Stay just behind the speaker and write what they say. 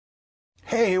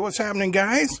Hey, what's happening,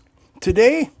 guys?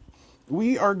 Today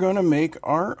we are going to make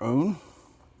our own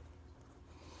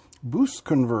boost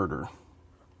converter.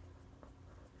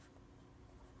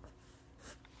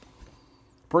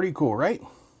 Pretty cool, right?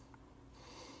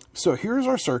 So here's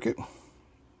our circuit.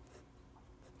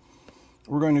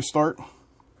 We're going to start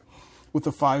with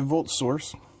a 5-volt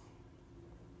source,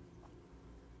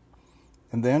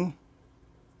 and then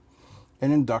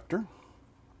an inductor,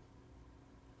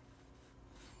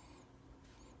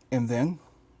 and then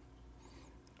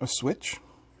a switch,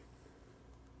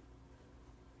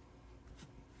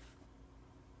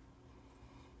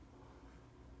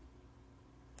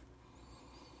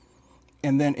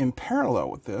 and then in parallel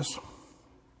with this,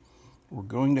 we're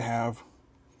going to have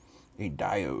a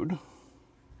diode,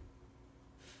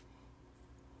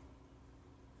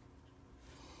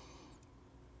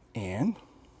 and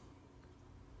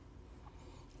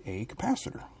a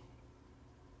capacitor.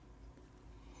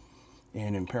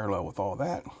 And in parallel with all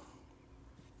that,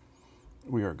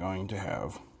 we are going to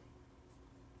have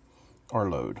our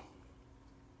load.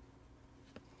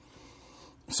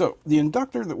 So the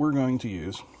inductor that we're going to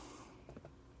use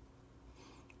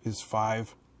is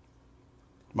 5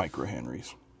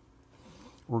 microhenries.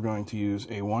 We're going to use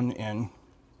a 1N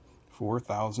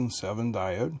 4007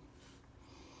 diode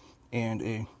and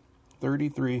a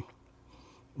 33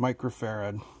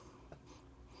 microfarad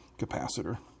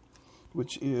capacitor,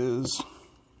 which is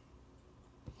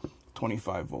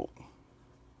 25 volt.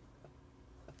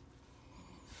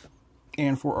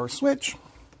 And for our switch,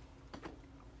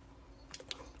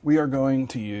 we are going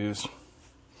to use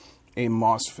a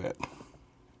MOSFET.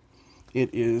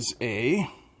 It is a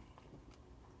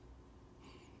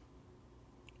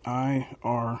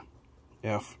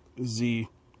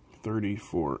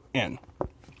IRFZ34N.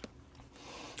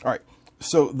 All right,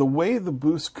 so the way the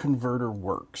boost converter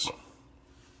works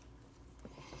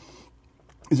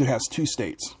is it has 2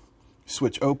 states: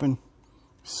 switch open,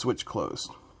 switch closed.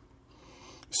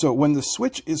 So when the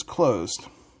switch is closed,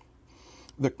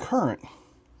 the current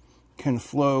can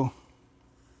flow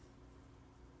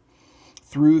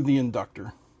through the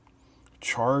inductor,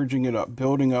 charging it up,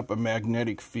 building up a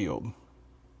magnetic field.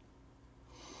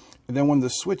 And then when the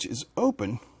switch is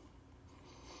open,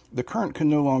 the current can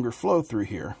no longer flow through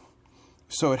here,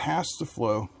 so it has to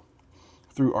flow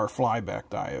through our flyback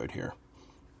diode here.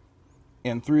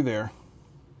 And through there,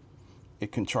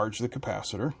 it can charge the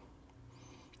capacitor.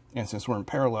 And since we're in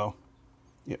parallel,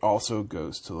 it also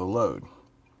goes to the load.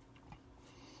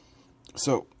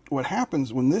 So what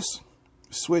happens when this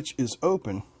switch is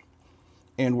open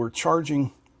and we're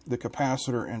charging the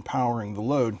capacitor and powering the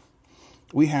load,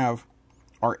 we have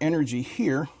our energy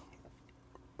here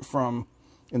from,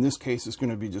 in this case, it's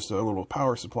going to be just a little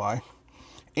power supply,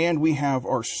 and we have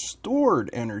our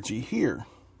stored energy here.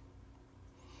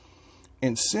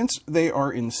 And since they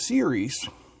are in series,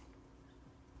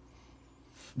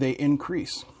 they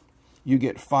increase. You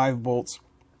get 5 volts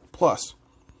plus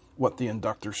what the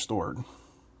inductor stored.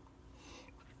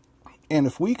 And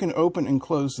if we can open and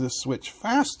close this switch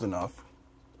fast enough,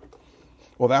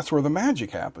 well, that's where the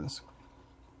magic happens.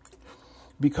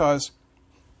 Because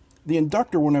the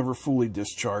inductor will never fully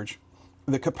discharge,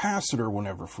 the capacitor will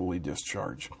never fully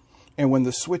discharge. And when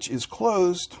the switch is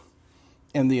closed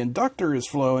and the inductor is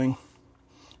flowing,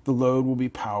 the load will be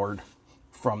powered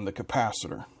from the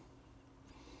capacitor.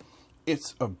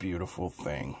 It's a beautiful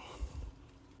thing.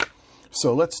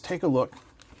 So let's take a look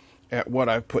at what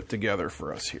I've put together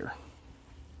for us here.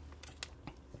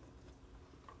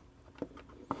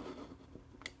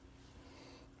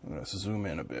 Let's zoom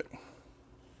in a bit.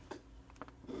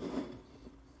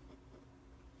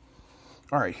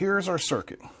 All right, here's our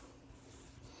circuit.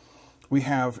 We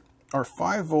have our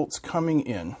 5 volts coming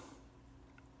in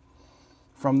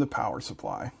from the power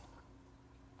supply.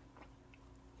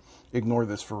 Ignore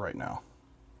this for right now.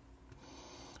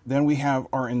 Then we have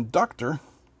our inductor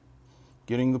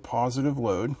getting the positive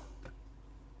load.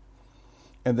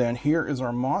 And then here is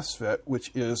our MOSFET,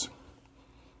 which is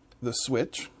the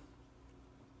switch.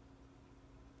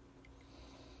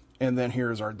 And then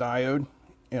here's our diode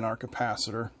and our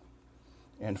capacitor.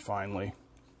 And finally,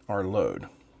 our load.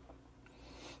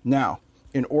 Now,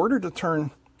 in order to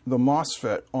turn the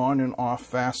MOSFET on and off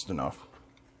fast enough,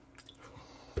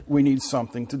 we need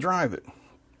something to drive it.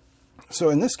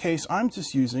 So in this case, I'm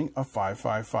just using a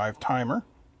 555 timer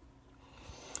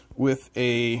with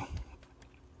a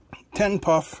 10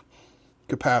 puff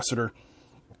capacitor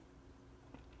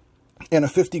and a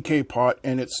 50K pot,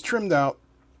 and it's trimmed out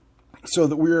so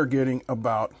that we are getting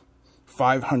about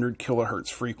 500 kilohertz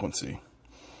frequency.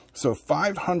 So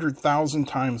 500,000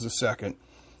 times a second,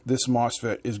 this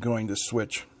MOSFET is going to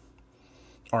switch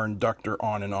our inductor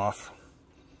on and off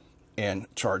and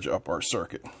charge up our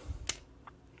circuit.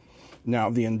 Now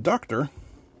the inductor,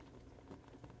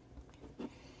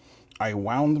 I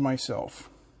wound myself.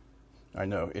 I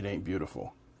know it ain't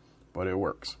beautiful, but it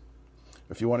works.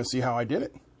 If you want to see how I did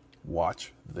it,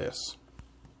 watch this.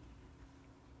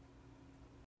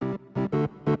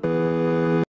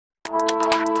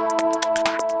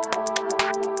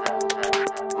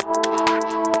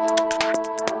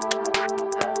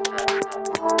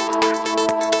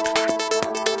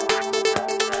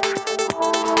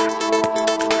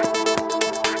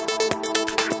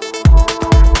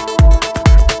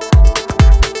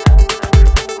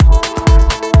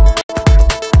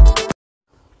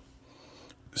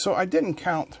 So I didn't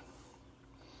count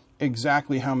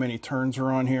exactly how many turns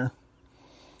are on here,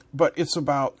 but it's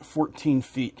about 14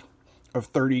 feet of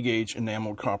 30 gauge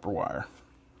enameled copper wire.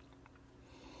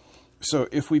 So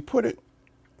if we put it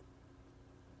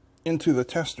into the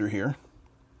tester here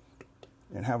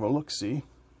and have a look-see,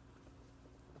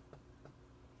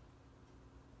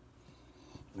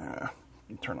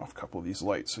 you turn off a couple of these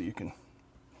lights so you can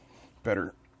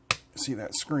better see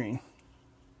that screen.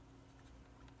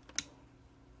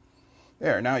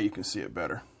 There, now you can see it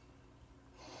better.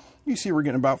 You see we're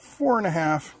getting about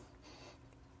 4.5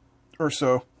 or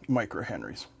so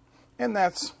microhenries. And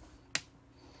that's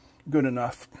good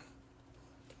enough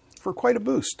for quite a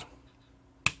boost,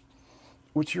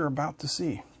 which you're about to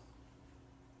see.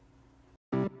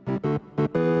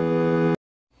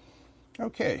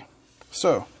 Okay,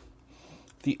 so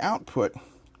the output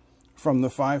from the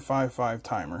 555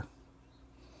 timer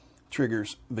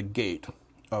triggers the gate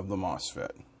of the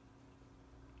MOSFET.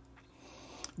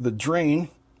 The drain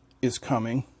is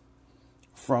coming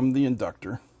from the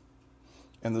inductor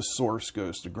and the source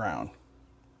goes to ground.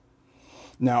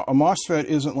 Now, a MOSFET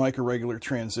isn't like a regular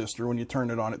transistor. When you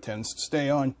turn it on, it tends to stay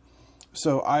on.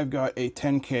 So I've got a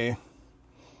 10K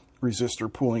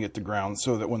resistor pulling it to ground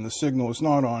so that when the signal is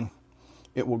not on,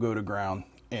 it will go to ground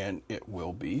and it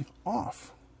will be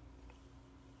off.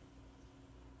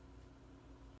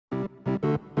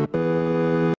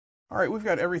 All right, we've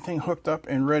got everything hooked up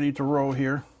and ready to roll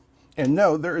here. And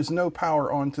no, there is no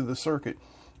power onto the circuit.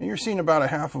 And you're seeing about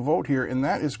 0.5 volt here, and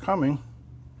that is coming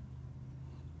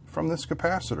from this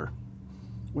capacitor,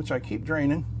 which I keep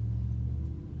draining.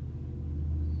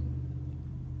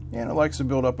 And it likes to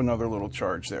build up another little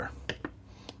charge there.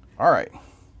 All right,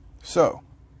 so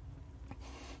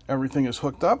everything is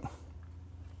hooked up.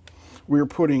 We're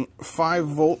putting 5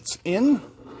 volts in.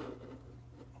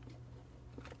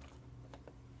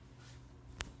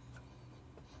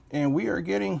 And we are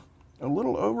getting a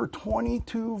little over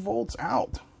 22 volts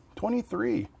out,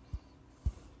 23.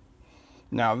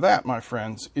 Now that, my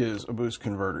friends, is a boost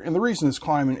converter. And the reason it's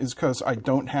climbing is because I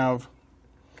don't have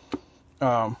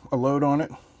a load on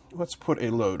it. Let's put a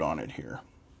load on it here.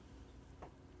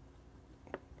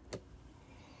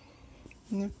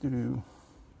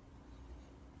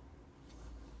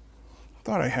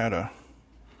 Thought I had a...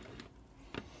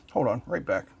 Hold on, right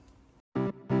back.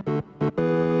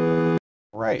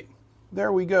 Right,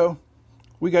 there we go.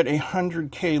 We got a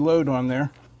 100K load on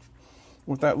there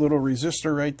with that little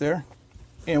resistor right there.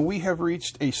 And we have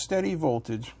reached a steady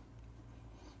voltage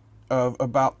of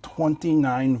about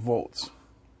 29 volts.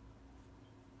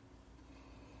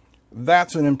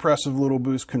 That's an impressive little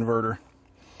boost converter,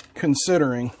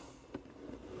 considering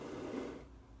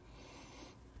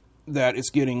that it's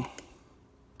getting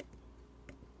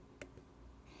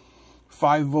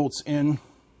 5 volts in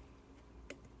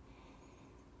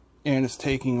and it's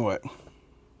taking what,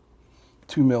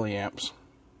 2 milliamps.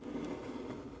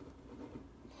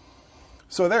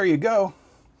 So there you go.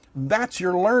 That's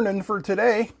your learning for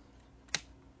today.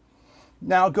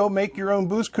 Now go make your own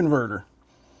boost converter.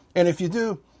 And if you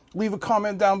do, leave a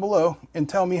comment down below and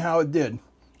tell me how it did.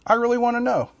 I really want to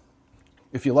know.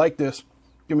 If you like this,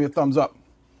 give me a thumbs up.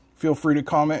 Feel free to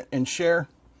comment and share.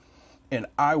 And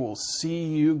I will see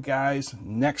you guys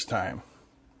next time.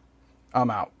 I'm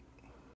out.